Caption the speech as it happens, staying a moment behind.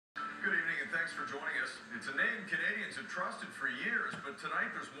joining us. It's a name Canadians have trusted for years, but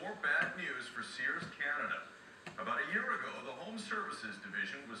tonight there's more bad news for Sears Canada. About a year ago, the Home Services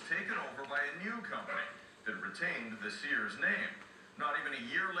division was taken over by a new company that retained the Sears name. Not even a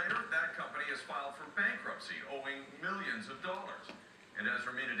year later, that company has filed for bankruptcy, owing millions of dollars. And as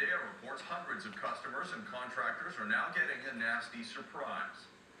Romina Dea reports, hundreds of customers and contractors are now getting a nasty surprise.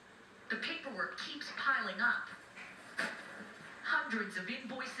 The paperwork keeps piling up. Hundreds of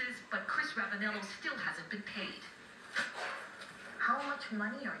invoices, but Chris Ravanello still hasn't been paid. How much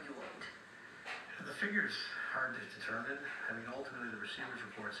money are you owed? The figure's hard to determine. I mean, ultimately, the receiver's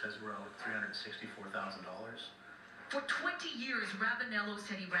report says we're owed $364,000. For 20 years, Ravanello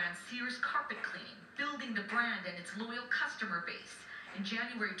said he ran Sears Carpet Cleaning, building the brand and its loyal customer base. In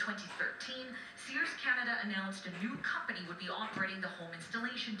January 2013, Sears Canada announced a new company would be operating the home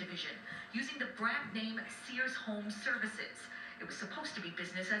installation division, using the brand name Sears Home Services. It was supposed to be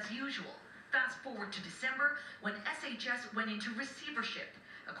business as usual. Fast forward to December, when SHS went into receivership.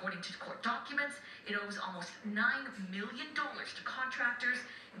 According to court documents, it owes almost $9 million to contractors,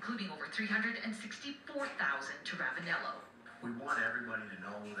 including over $364,000 to Ravanello. We want everybody to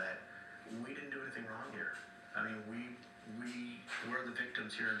know that we didn't do anything wrong here. I mean, we're the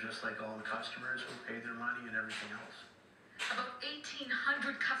victims here, just like all the customers who paid their money and everything else. About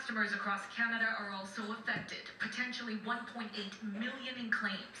 1,800 customers across Canada are also affected, potentially 1.8 million in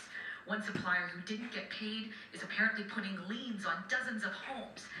claims. One supplier who didn't get paid is apparently putting liens on dozens of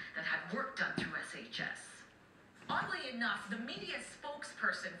homes that had work done through SHS. Oddly enough, the media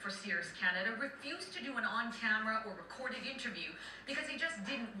spokesperson for Sears Canada refused to do an on-camera or recorded interview because he just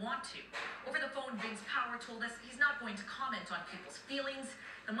didn't want to. Over the phone, Vince Power told us he's not going to comment on people's feelings.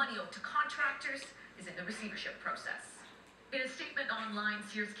 The money owed to contractors is in the receivership process. In a statement online,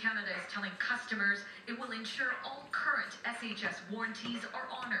 Sears Canada is telling customers it will ensure all current SHS warranties are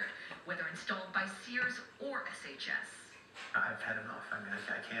honored, whether installed by Sears or SHS. I've had enough. I mean,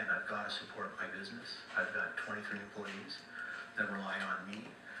 I can't. I've got to support my business. I've got 23 employees that rely on me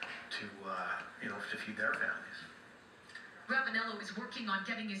to feed their families. Ravanello is working on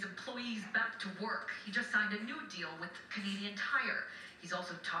getting his employees back to work. He just signed a new deal with Canadian Tire. He's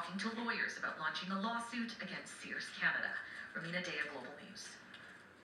also talking to lawyers about launching a lawsuit against Sears Canada. Romina Dea, Global News.